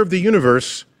we observe the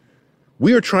universe,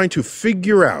 we are trying to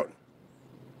figure out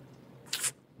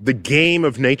the game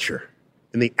of nature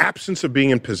in the absence of being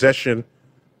in possession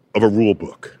of a rule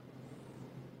book.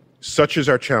 Such is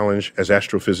our challenge as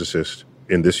astrophysicists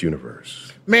in this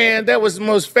universe. Man, that was the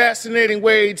most fascinating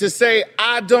way to say,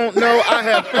 I don't know I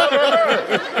have ever heard.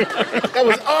 That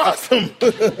was awesome.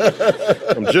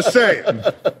 I'm just saying.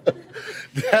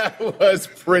 That was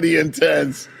pretty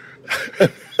intense.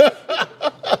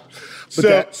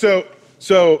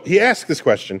 So he asked this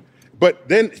question, but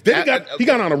then he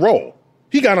got on a roll.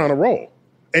 He got on a roll,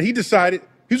 and he decided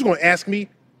he was going to ask me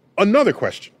another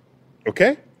question.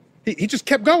 Okay? He just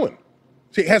kept going.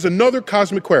 So he has another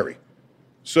cosmic query.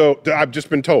 So I've just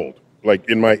been told, like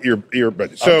in my ear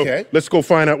budget. So Let's go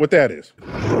find out what that is.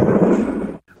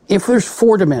 If there's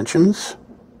 4 dimensions,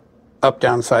 up,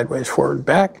 down, sideways, forward,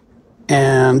 back,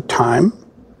 and time,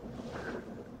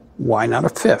 why not a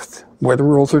 5th, where the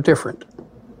rules are different?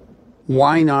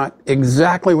 Why not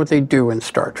exactly what they do in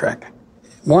Star Trek?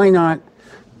 Why not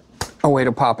a way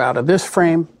to pop out of this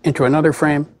frame into another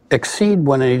frame, exceed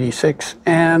 186,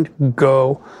 and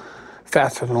go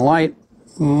faster than light,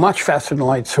 much faster than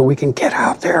light, so we can get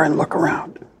out there and look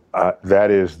around?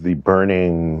 That is the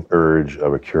burning urge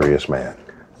of a curious man.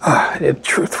 It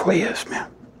truthfully is, man.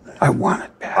 I want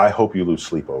it bad. I hope you lose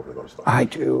sleep over those thoughts. I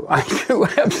do,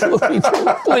 absolutely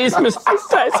do. Please, Mr.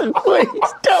 Tyson, please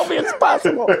tell me it's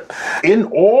possible. In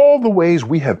all the ways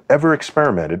we have ever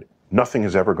experimented, nothing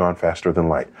has ever gone faster than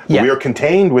light. Yeah. We are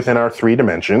contained within our 3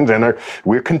 dimensions, and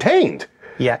we're contained.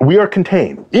 Yeah. We are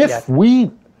contained. If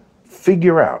we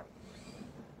figure out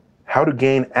how to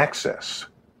gain access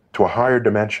to a higher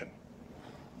dimension,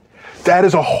 that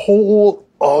is a whole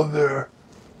other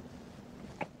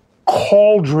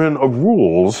cauldron of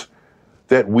rules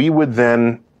that we would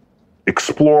then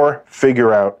explore,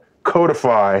 figure out,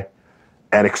 codify,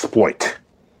 and exploit.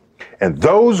 And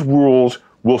those rules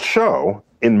will show,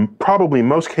 in probably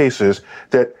most cases,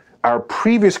 that our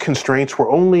previous constraints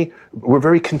were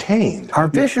very contained. Our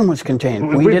vision was contained.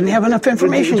 We didn't have enough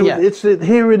information yet.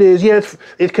 Here it is. Yes,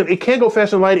 it can't go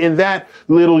faster than light in that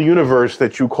little universe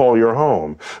that you call your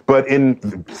home. But in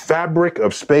the fabric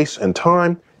of space and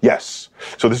time, yes.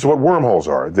 So this is what wormholes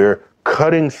are. They're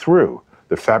cutting through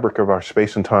the fabric of our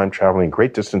space and time, traveling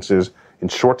great distances in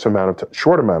short amount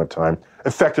of time,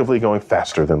 effectively going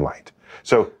faster than light.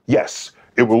 So yes,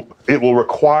 it will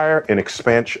require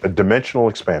a dimensional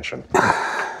expansion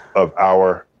of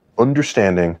our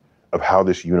understanding of how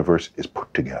this universe is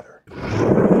put together.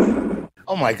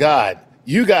 Oh my God.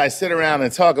 You guys sit around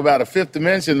and talk about a 5th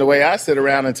dimension the way I sit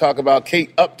around and talk about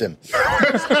Kate Upton.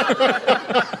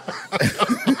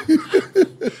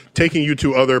 taking you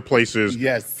to other places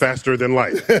faster than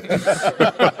light.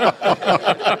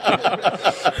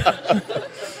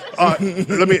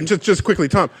 Let me just quickly,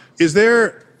 Tom.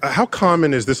 How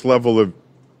common is this level of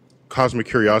cosmic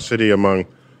curiosity among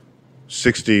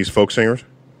 '60s folk singers?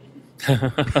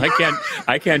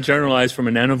 I can't generalize from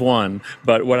an N of one,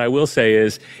 but what I will say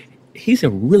is he's a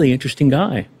really interesting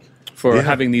guy for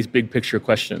having these big picture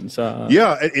questions.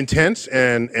 Intense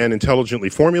and intelligently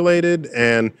formulated,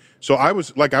 and so I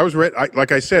was ready.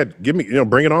 Like I said, give me,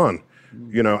 bring it on.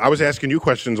 I was asking you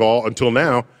questions all until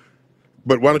now,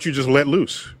 but why don't you just let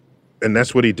loose? And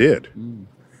that's what he did.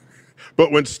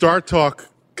 But when Star Talk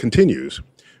continues,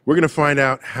 we're going to find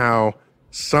out how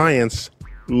science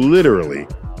literally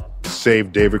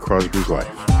saved David Crosby's life.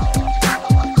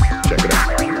 Check it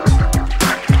out.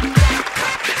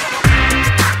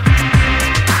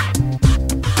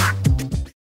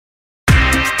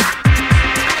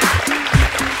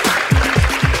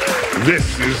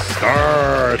 This is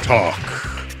Star Talk.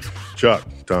 Chuck,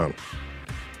 Tom,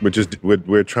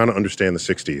 we're trying to understand the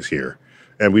 60s here.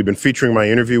 And we've been featuring my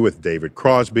interview with David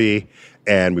Crosby,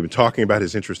 and we've been talking about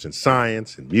his interest in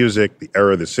science and music, the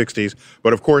era of the 60s.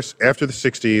 But of course, after the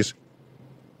 60s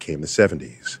came the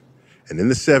 70s. And in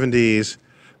the 70s,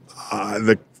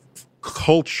 the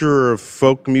culture of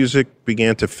folk music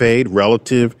began to fade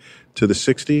relative to the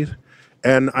 60s.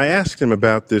 And I asked him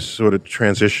about this sort of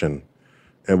transition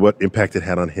and what impact it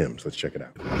had on him. So let's check it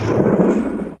out.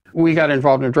 We got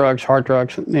involved in drugs, hard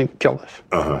drugs, and they killed us.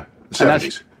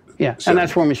 70s. Yeah, 70s. And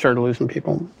that's when we started losing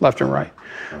people left and right.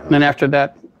 And then after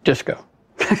that, disco.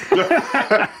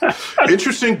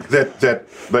 Interesting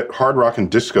that hard rock and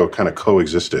disco kind of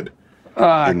coexisted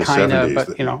in the 70s. But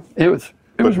it was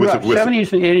rough.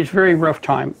 70s and 80s, very rough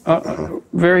time.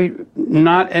 Very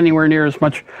not anywhere near as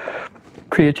much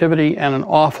creativity and an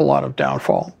awful lot of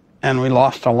downfall. And we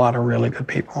lost a lot of really good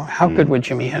people. How good would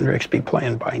Jimi Hendrix be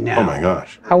playing by now? Oh my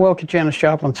gosh. How well could Janis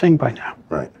Joplin sing by now?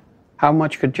 Right. How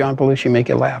much could John Belushi make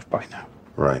you laugh by now?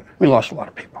 Right. We lost a lot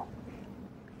of people.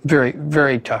 Very,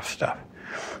 very tough stuff.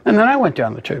 And then I went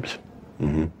down the tubes,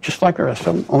 just like the rest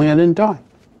of them, only I didn't die.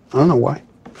 I don't know why.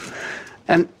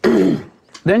 And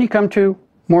then you come to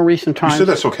more recent times. You said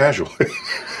that so casually.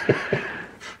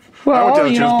 Well, what are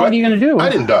you going to do? I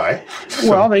didn't die.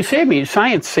 So. Well, they saved me.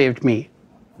 Science saved me.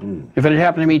 If it had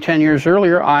happened to me 10 years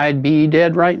earlier, I'd be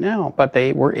dead right now. But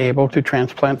they were able to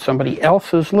transplant somebody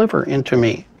else's liver into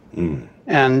me.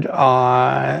 And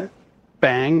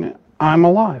bang, I'm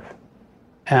alive.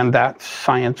 And that's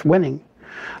science winning.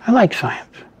 I like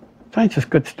science. Science is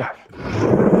good stuff.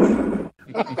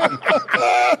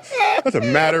 That's a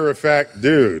matter-of-fact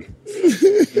dude.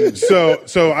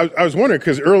 So I was wondering,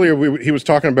 because earlier he was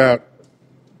talking about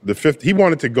the fifth. He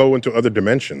wanted to go into other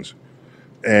dimensions.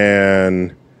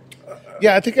 And...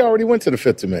 Yeah, I think I already went to the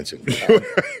fifth dimension.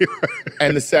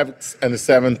 And the seventh,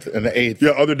 and the eighth.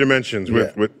 Yeah, other dimensions.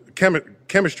 With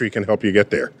chemistry can help you get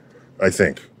there, I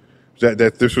think.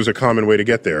 That this was a common way to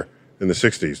get there in the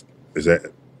 60s. Is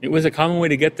that... It was a common way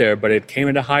to get there, but it came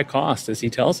at a high cost, as he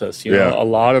tells us. A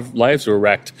lot of lives were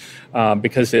wrecked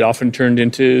because it often turned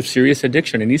into serious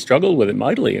addiction, and he struggled with it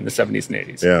mightily in the 70s and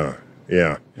 80s.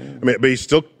 Yeah. I mean, but he's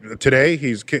still, today,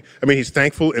 he's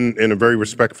thankful in a very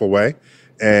respectful way,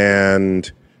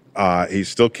 and he's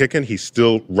still kicking. He's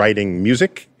still writing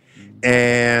music,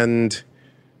 and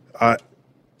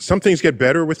some things get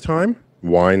better with time.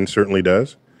 Wine certainly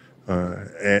does.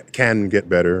 Can get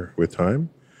better with time.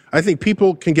 I think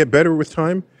people can get better with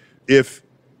time if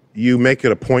you make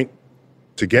it a point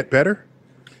to get better.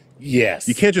 Yes.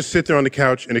 You can't just sit there on the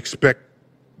couch and expect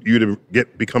you to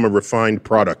become a refined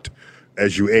product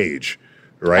as you age,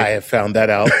 right? I have found that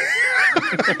out.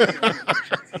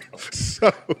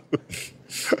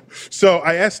 So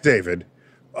I asked David,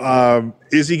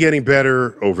 is he getting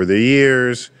better over the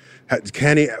years?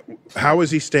 How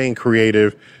is he staying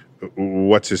creative?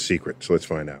 What's his secret? So let's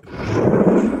find out.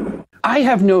 I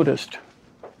have noticed,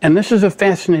 and this is a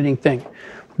fascinating thing,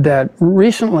 that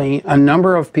recently a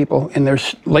number of people in their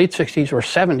late 60s or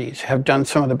 70s have done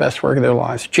some of the best work of their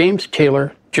lives. James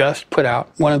Taylor just put out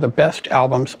one of the best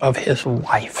albums of his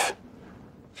life.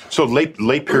 So late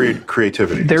period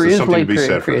creativity. There is late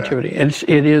period creativity.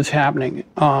 It is happening.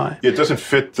 It doesn't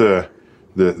fit the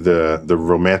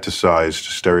romanticized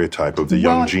stereotype of the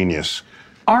young genius.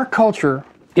 Our culture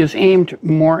is aimed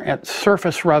more at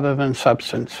surface rather than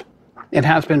substance. It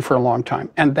has been for a long time.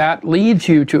 And that leads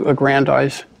you to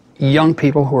aggrandize young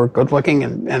people who are good looking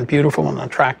and beautiful and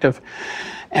attractive.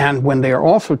 And when they are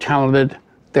also talented,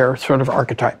 they're sort of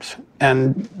archetypes.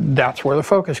 And that's where the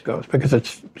focus goes, because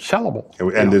it's sellable.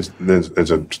 And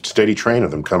there's a steady train of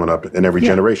them coming up in every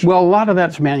generation. Well, a lot of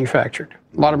that's manufactured.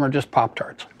 A lot of them are just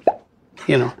Pop-Tarts.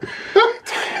 They're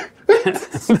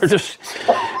just...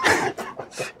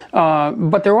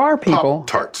 but there are people...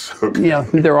 Pop-Tarts. Okay. Yeah,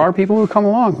 there are people who come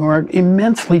along who are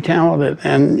immensely talented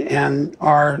and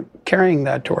are carrying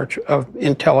that torch of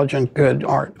intelligent, good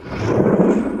art.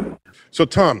 So,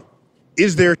 Tom,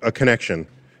 is there a connection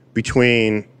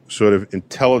between sort of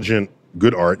intelligent,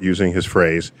 good art, using his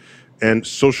phrase, and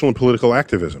social and political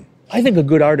activism? I think a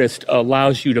good artist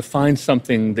allows you to find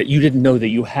something that you didn't know that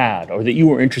you had or that you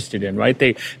were interested in, right?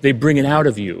 They bring it out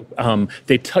of you.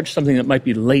 They touch something that might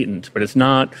be latent, but it's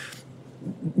not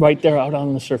right there out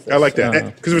on the surface. I like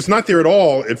that. Because if it's not there at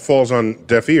all, it falls on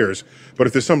deaf ears. But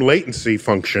if there's some latency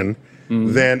function,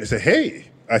 then say, hey,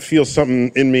 I feel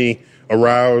something in me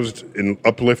aroused and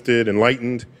uplifted,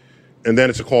 enlightened, and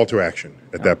then it's a call to action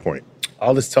at that point.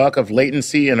 All this talk of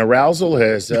latency and arousal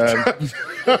has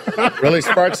really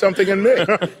sparked something in me.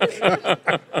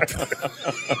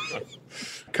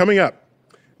 Coming up,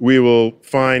 we will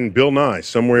find Bill Nye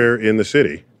somewhere in the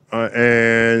city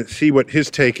and see what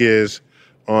his take is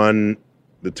on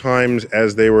the times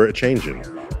as they were changing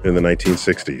in the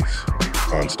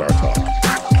 1960s on Star Talk.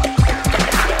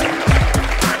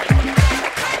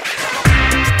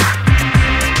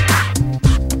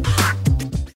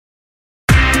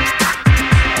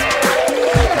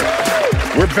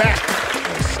 We're back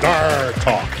on Star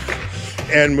Talk.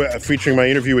 And featuring my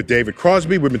interview with David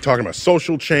Crosby, we've been talking about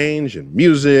social change and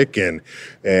music and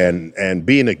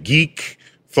being a geek,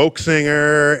 folk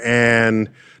singer. And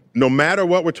no matter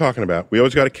what we're talking about, we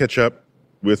always got to catch up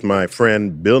with my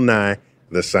friend Bill Nye,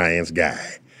 the science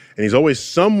guy. And he's always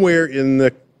somewhere in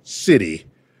the city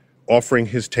offering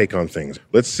his take on things.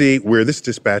 Let's see where this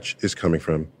dispatch is coming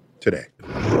from today.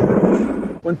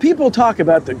 When people talk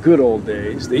about the good old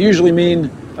days, they usually mean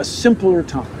a simpler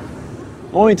time.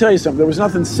 Well, let me tell you something, there was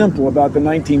nothing simple about the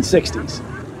 1960s.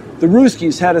 The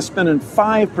Ruskies had us spending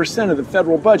 5% of the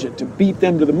federal budget to beat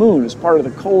them to the moon as part of the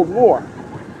Cold War.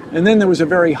 And then there was a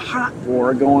very hot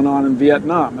war going on in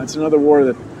Vietnam. That's another war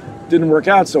that didn't work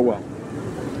out so well.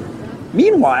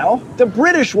 Meanwhile, the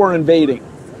British were invading.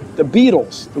 The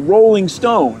Beatles, the Rolling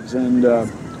Stones, and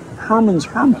Herman's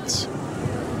Hermits.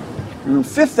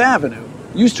 Fifth Avenue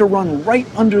used to run right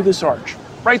under this arch,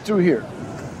 right through here.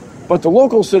 But the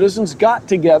local citizens got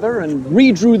together and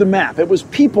redrew the map. It was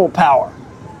people power.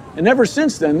 And ever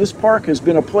since then, this park has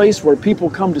been a place where people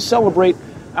come to celebrate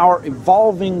our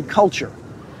evolving culture.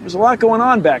 There was a lot going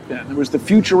on back then. There was the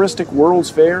futuristic World's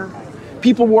Fair.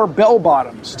 People wore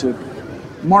bell-bottoms to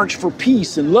march for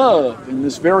peace and love in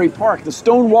this very park. The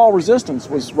Stonewall Resistance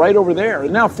was right over there.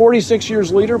 And now, 46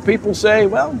 years later, people say,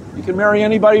 well, you can marry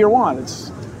anybody you want.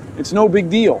 It's no big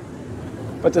deal.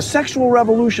 But the sexual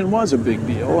revolution was a big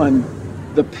deal, and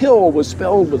the pill was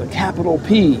spelled with a capital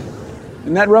P.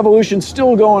 And that revolution's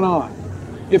still going on.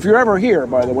 If you're ever here,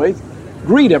 by the way,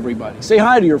 greet everybody. Say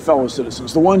hi to your fellow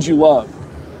citizens, the ones you love.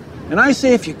 And I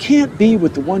say if you can't be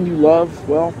with the one you love,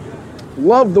 well,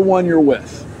 love the one you're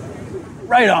with.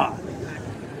 Right on.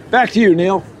 Back to you,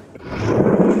 Neil.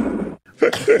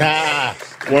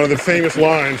 One of the famous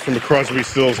lines from the Crosby,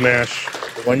 Stills, Nash.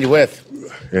 The one you with.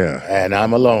 Yeah. And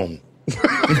I'm alone.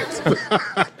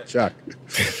 Chuck.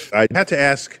 I had to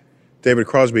ask David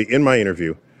Crosby in my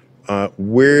interview,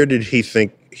 where did he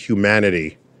think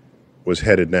humanity was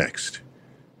headed next?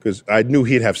 Because I knew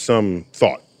he'd have some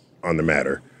thought on the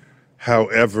matter.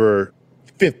 However,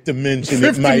 Fifth dimensional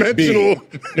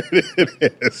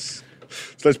it is.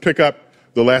 So let's pick up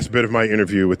the last bit of my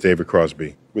interview with David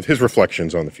Crosby with his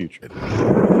reflections on the future.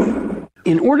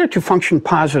 In order to function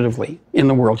positively in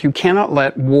the world, you cannot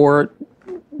let war,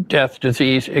 death,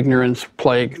 disease, ignorance,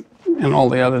 plague, and all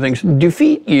the other things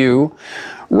defeat you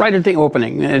right at the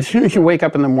opening. As soon as you wake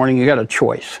up in the morning, you got a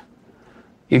choice.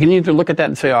 You can either look at that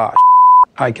and say,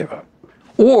 I give up.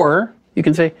 Or you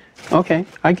can say, okay,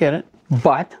 I get it,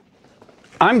 but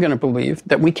I'm going to believe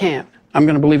that we can. I'm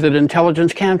going to believe that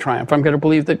intelligence can triumph. I'm going to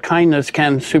believe that kindness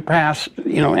can surpass,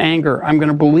 anger. I'm going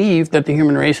to believe that the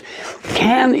human race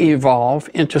can evolve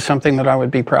into something that I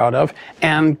would be proud of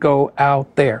and go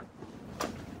out there.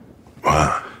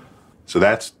 Wow. So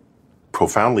that's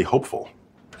profoundly hopeful.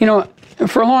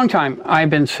 For a long time, I've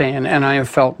been saying, and I have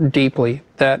felt deeply,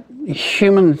 that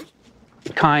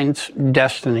humankind's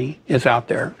destiny is out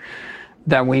there,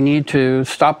 that we need to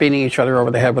stop beating each other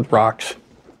over the head with rocks,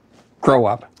 grow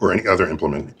up. Or any other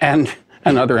implement. And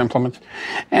other implements.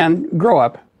 And grow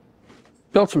up,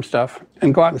 build some stuff,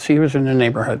 and go out and see who's in the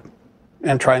neighborhood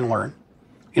and try and learn.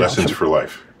 Lessons for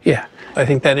life. Yeah, I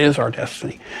think that is our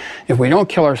destiny. If we don't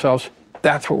kill ourselves,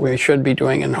 that's what we should be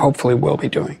doing and hopefully will be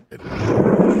doing.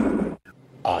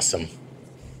 Awesome.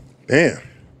 Man,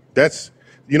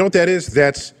 you know what that is?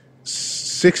 That's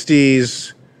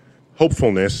 60s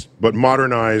hopefulness, but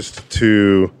modernized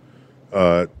to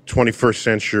 21st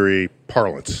century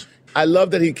parlance. I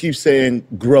love that he keeps saying,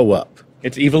 grow up.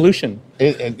 It's evolution.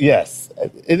 Yes,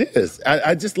 it is.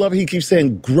 I just love he keeps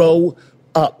saying, grow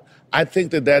up. I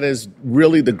think that is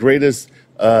really the greatest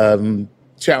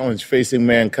challenge facing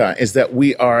mankind, is that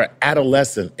we are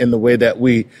adolescent in the way that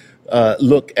we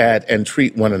look at and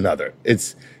treat one another.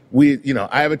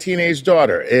 I have a teenage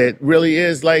daughter. It really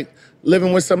is like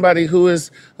living with somebody who is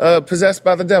possessed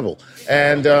by the devil.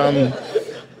 And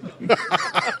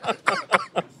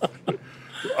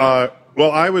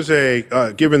well, I was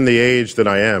given the age that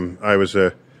I am, I was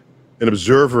an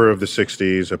observer of the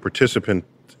 60s, a participant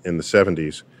in the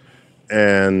 70s,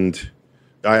 and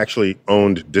I actually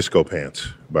owned disco pants,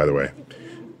 by the way.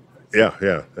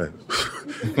 Yeah.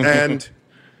 And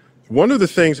one of the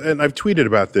things, and I've tweeted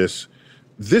about this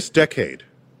decade,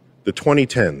 the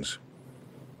 2010s,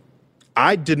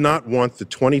 I did not want the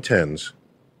 2010s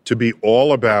to be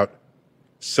all about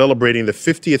celebrating the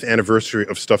 50th anniversary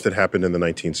of stuff that happened in the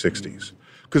 1960s.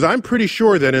 Because I'm pretty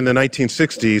sure that in the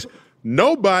 1960s,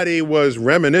 nobody was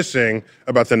reminiscing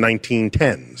about the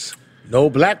 1910s. no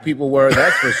black people were,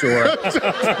 that's for sure.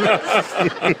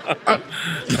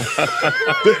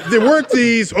 There weren't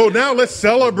these, now let's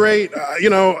celebrate, I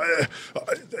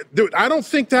don't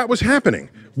think that was happening.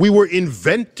 We were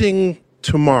inventing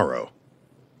tomorrow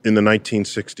in the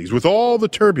 1960s. With all the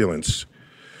turbulence,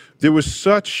 there was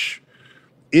such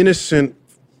innocent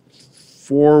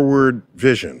forward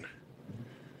vision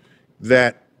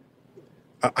that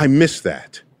I miss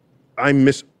that. I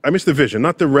miss the vision,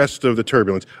 not the rest of the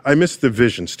turbulence. I miss the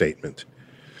vision statement.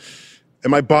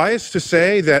 Am I biased to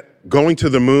say that going to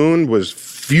the moon was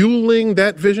fueling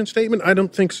that vision statement? I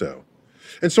don't think so.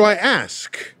 And so I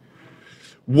ask,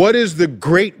 what is the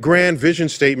great grand vision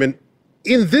statement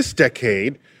in this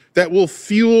decade that will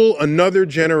fuel another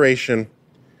generation,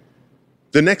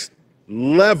 the next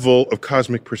level of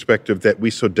cosmic perspective that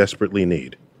we so desperately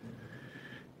need?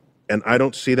 And I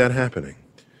don't see that happening.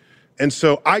 And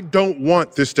so I don't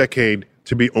want this decade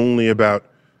to be only about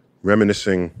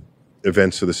reminiscing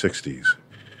events of the 60s.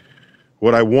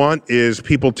 What I want is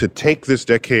people to take this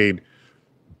decade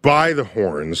by the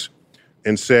horns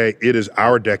and say, it is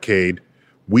our decade.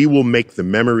 We will make the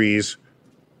memories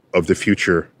of the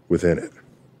future within it.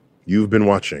 You've been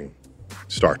watching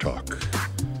Star Talk.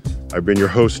 I've been your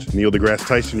host, Neil deGrasse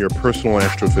Tyson, your personal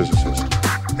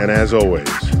astrophysicist. And as always,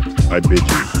 I bid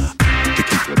you